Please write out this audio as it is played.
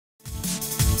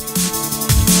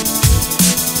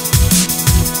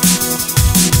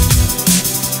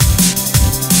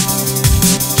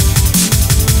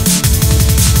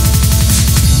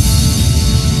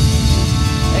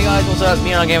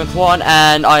Joking on Game with One,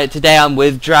 and today I'm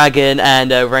with Dragon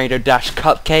and Rainbow Dash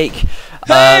Cupcake.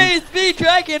 Hey, it's me,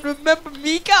 Dragon. Remember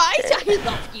me, guys? I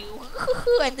love you.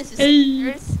 And this is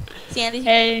Sanders. Sanders.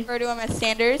 Hey. You refer to him as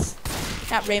Sanders,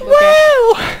 not Rainbow Woo!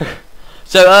 Dash.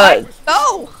 So,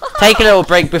 Go. take a little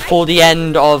break before the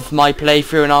end of my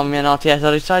playthrough in Army and RTS.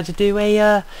 I decided to do a,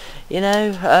 a bit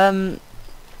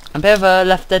of a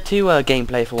Left 4 Dead 2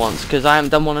 gameplay for once, because I haven't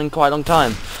done one in quite a long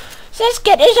time. So let's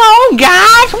get this on,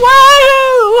 guys!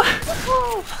 Woo!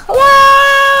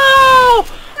 Wow!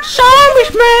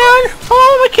 Zombies, man!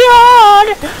 Oh my god!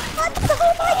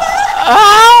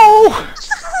 Ow!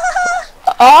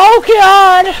 Oh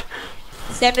god!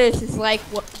 Sanders is like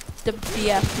what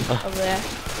WTF over there.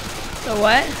 So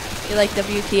what? You like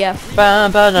WTF?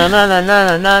 Oh Oh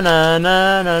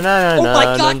my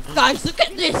god, guys, look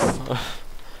at this!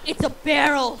 It's a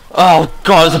barrel! Oh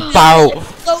god, it's a barrel!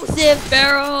 Explosive!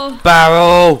 Barrel.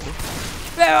 Barrel!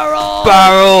 Barrel!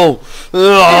 Barrel!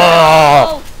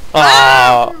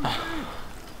 Barrel!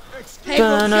 Hey,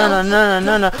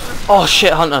 No. Oh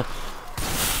shit, Hunter.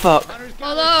 Fuck.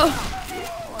 Hello.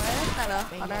 That's not a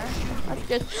hunter. That's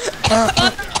just...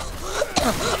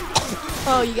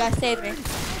 Oh, you guys saved me.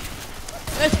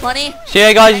 That's funny. So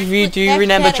yeah guys, if you do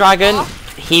remember Dragon,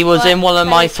 he was in one of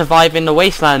my Surviving the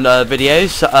Wasteland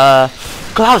videos. God,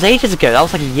 that was ages ago. That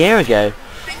was like a year ago.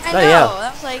 I know,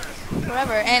 that was like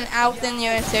forever. And I was in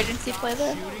your Insurgency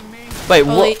playthrough.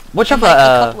 Wait, which other, like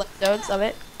a couple episodes of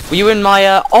it. were you in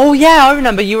my, oh yeah, I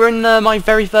remember, you were in my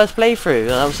very first playthrough.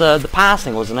 That was the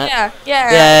passing, wasn't it?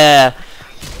 Yeah.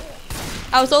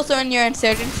 I was also in your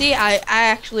Insurgency. I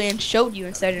actually showed you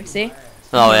Insurgency.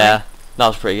 Oh yeah, that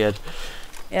was pretty good.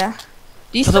 Yeah.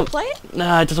 Do you still play it?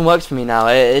 No, it doesn't work for me now.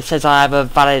 It says I have a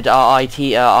valid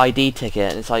ID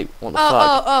ticket. It's like, what the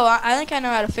fuck? Oh, I think I know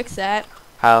how to fix that.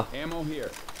 How? Ammo here.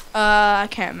 I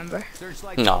can't remember.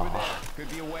 No. Could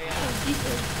be a way out.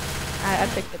 I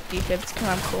picked up defibs because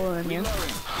I'm cooler than you.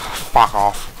 Fuck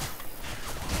off.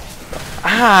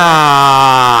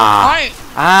 Ah!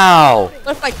 Ow!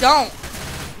 What if I don't?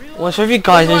 What's with you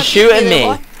guys and want shooting me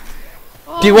to me?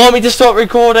 do Do you want me to stop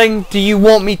recording? Do you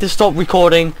want me to stop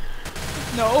recording?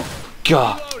 No.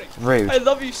 God, rude. I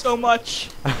love you so much.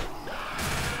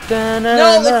 No,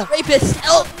 No, it's rapist.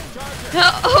 Help!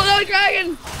 Oh no,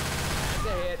 Dragon.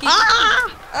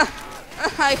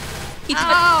 He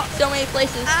touched so many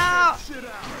places. Ow.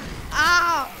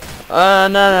 Ow.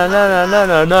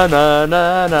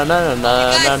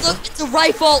 Guys, look, it's a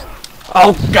rifle.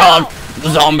 Oh God,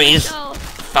 zombies! No.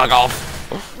 Fuck off.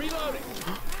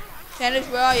 Sanders,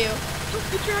 where are you? What's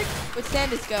the Dragon? Where'd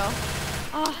Sanders go?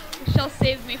 Oh, Michelle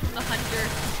saved me from the hunter.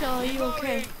 Michelle, are you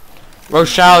okay?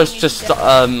 Rochelle is just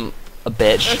a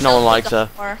bitch. No one likes her.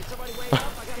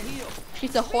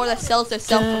 She's a whore that sells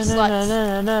herself for sluts.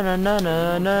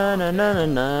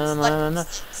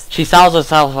 She sells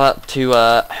herself up to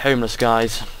homeless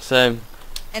guys. So.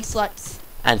 And sluts.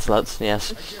 And sluts,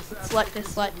 yes.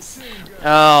 Sluts.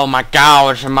 Oh my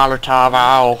God, it's a Molotov.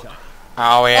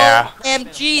 Oh yeah.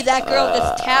 OMG, that girl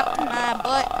just tapped my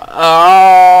butt.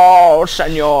 Oh,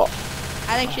 senor.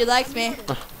 I think she likes me.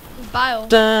 Bile.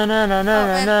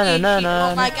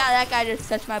 Oh my God, that guy just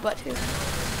touched my butt too.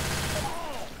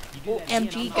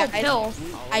 OMG, guys. Pills.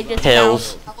 I just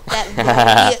Pills. found out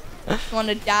that idiot want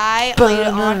to die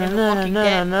later on in The Walking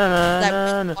Dead.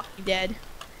 That was Walking Dead.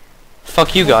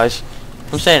 Fuck you guys.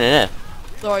 I'm saying it.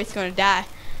 Lori's gonna die.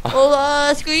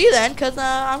 Well, screw you then, cause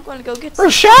I'm gonna go get some.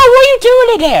 Rochelle, what are you doing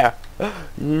in there?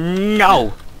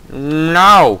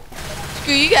 No.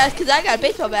 Screw you guys, cause I got a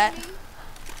baseball bat.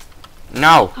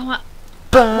 No. I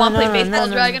want to play baseball,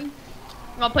 Dragon? You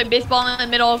want to play baseball in the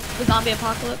middle of the zombie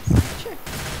apocalypse? Sure.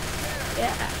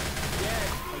 Yeah.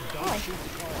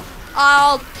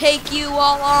 I'll take you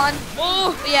all on.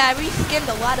 Oh, yeah, I reskinned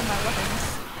a lot of my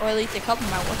weapons, or at least a couple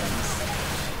of my weapons.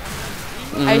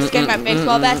 I reskinned my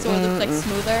baseball bat so it looks like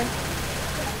smoother,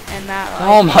 and not like.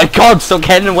 Oh my God! Stop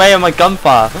getting away on my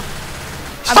gunfire.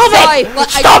 I'm sorry, but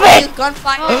Stop I it! use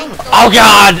gunfire. Oh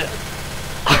God!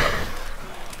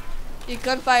 Your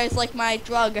gunfire is like my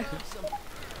drug.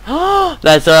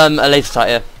 There's a laser sight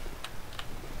here.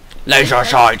 Laser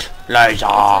sight.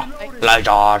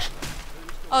 Lasers.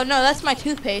 Oh no, that's my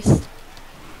toothpaste.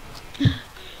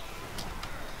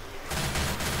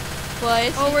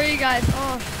 Boys, Oh, where are you guys?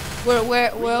 Oh,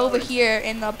 we're over here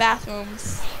in the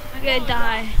bathrooms. I'm gonna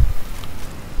die.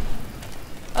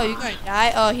 Oh, you're gonna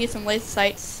die? Oh, here's some laser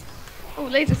sights. Oh,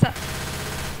 laser set.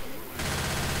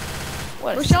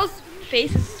 What? Rochelle's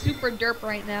face is super derp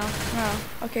right now. Oh,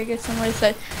 okay, get some laser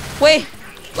sights. Wait,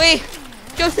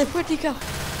 Joseph, where'd he go?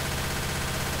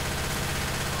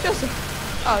 Joseph.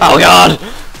 Oh God!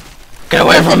 Get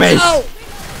away from me! No!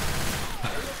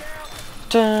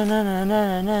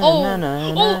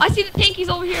 Oh, I see the tank. He's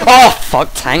over here. Oh,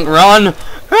 fuck, tank, run!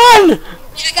 Run! Yeah,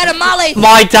 I got a molly.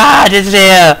 My dad is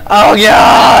here! Oh,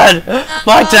 God!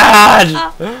 My dad!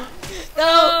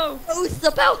 No, who's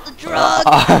about the drug?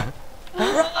 Run.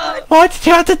 Why did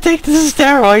you have to take the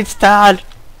steroids, Dad?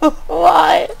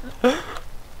 Why?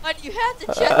 Why do you have to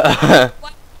check? Why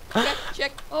do you have to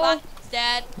check the buttons,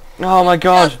 Dad? Oh my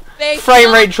God! Face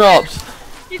Frame rate drops!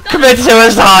 Commit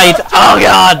suicide! Oh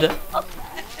God!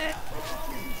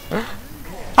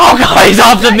 Oh God, he's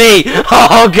after me!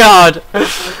 Oh God!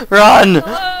 Run!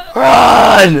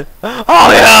 Run! Oh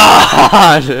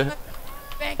God!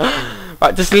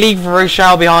 Right, just leave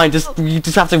Rochelle behind. You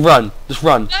just have to run. Just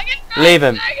run. Leave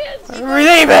him.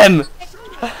 Leave him!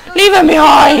 Leave him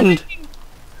behind!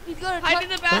 He's gonna Hide in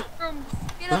the bathroom.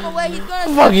 get him away. He's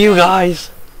gonna. Fuck you guys!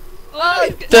 Oh,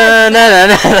 Da na na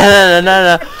na na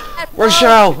na na.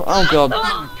 Rochelle! Oh God!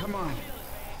 Come on.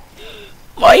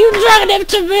 Why are you dragging him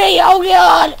to me? Oh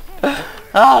God!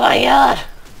 Oh my God!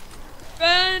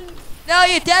 Ben. no,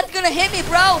 your dad's gonna hit me,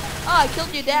 bro. Oh, I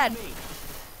killed your dad.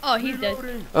 Oh, he's dead.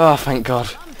 Oh, thank God.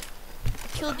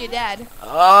 Killed your dad.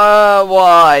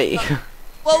 Why?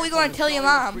 What are we gonna tell your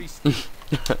mom?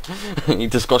 He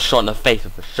just got shot in the face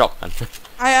with a shotgun.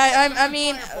 I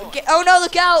mean, oh no,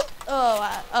 look out!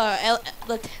 Oh,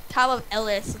 the top of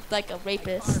Ellis is like a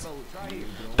rapist.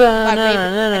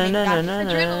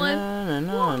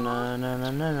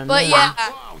 But yeah,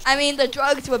 I mean, the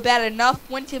drugs were bad enough.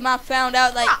 Once your mom found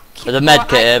out, like, There's a med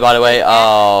kit here, by the way.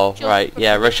 Oh, right.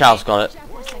 Yeah, Rochelle's got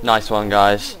it. Nice one,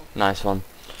 guys. Nice one.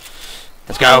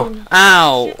 Let's go.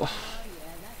 Ow!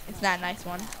 it's not a nice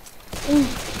one.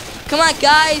 Come on,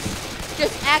 guys,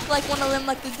 just act like one of them,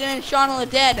 like they did in Shaun of the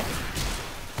Dead.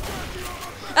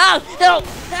 Oh, help!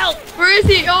 Help! Where is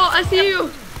he? Oh, I see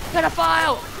you.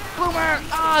 Pedophile! Boomer!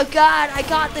 Oh God, I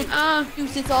got the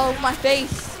juices all over my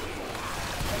face.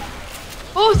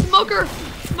 Oh, smoker.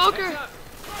 Smoker.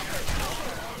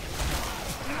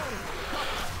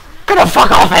 Get the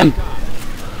fuck off him!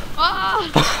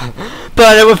 Ah.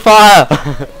 Burn it with fire!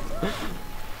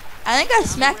 I think I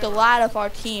smacked a lot of our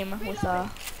team with my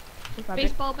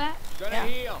Baseball bat.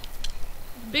 yeah.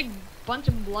 Big bunch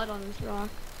of blood on this rock.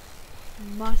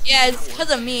 Must. Yeah, it's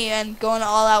because of me and going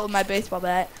all out with my baseball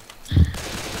bat.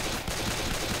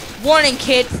 Warning,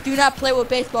 kids, do not play with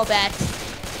baseball bats.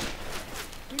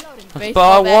 But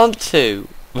I want to.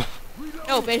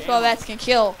 No, baseball bats can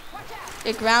kill.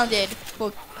 They're grounded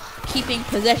for keeping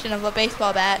possession of a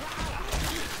baseball bat.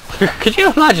 Could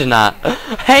you imagine that?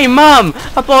 Hey Mum,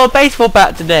 I bought a baseball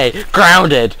bat today.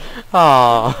 Grounded.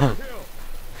 Oh.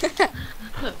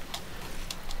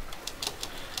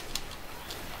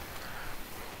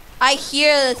 I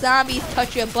hear the zombies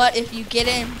touch your butt if you get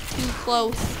in too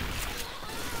close.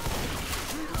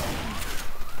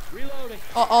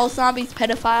 Are all zombies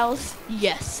pedophiles?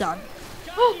 Yes, son.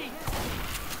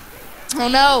 Oh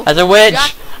no. As a witch,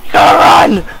 gotta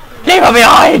run! Leave her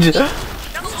behind! Wait,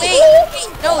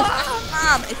 no, it's not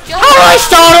Mom. It's just How did I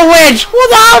start a witch? What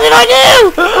the hell did I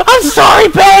do? I'm sorry,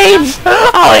 babes!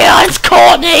 Oh yeah, it's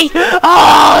Courtney!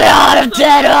 Oh God, I'm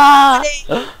dead!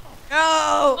 no.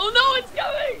 Oh no, it's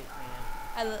coming.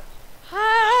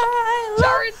 I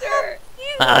Charger.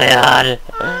 you. Oh God.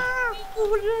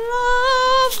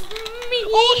 Love me.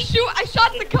 Oh shoot! I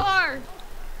shot the car.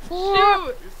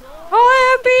 Shoot.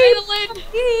 Adrenaline.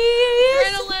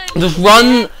 Adrenaline. Just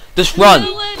run, just run,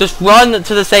 just run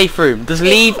to the safe room. Just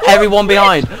leave everyone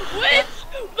behind. Witch.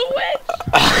 The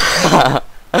witch.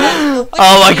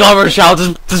 Oh my God, Rochelle,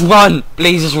 just run.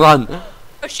 Please, just run.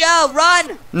 Rochelle,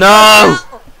 run. No!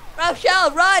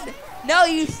 Rochelle, run. No,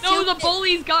 you No, stupid. the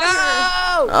bullies got her.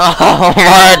 No. Oh, we're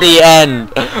at the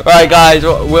end. Right, guys,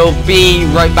 we'll be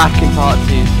right back in part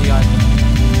 2.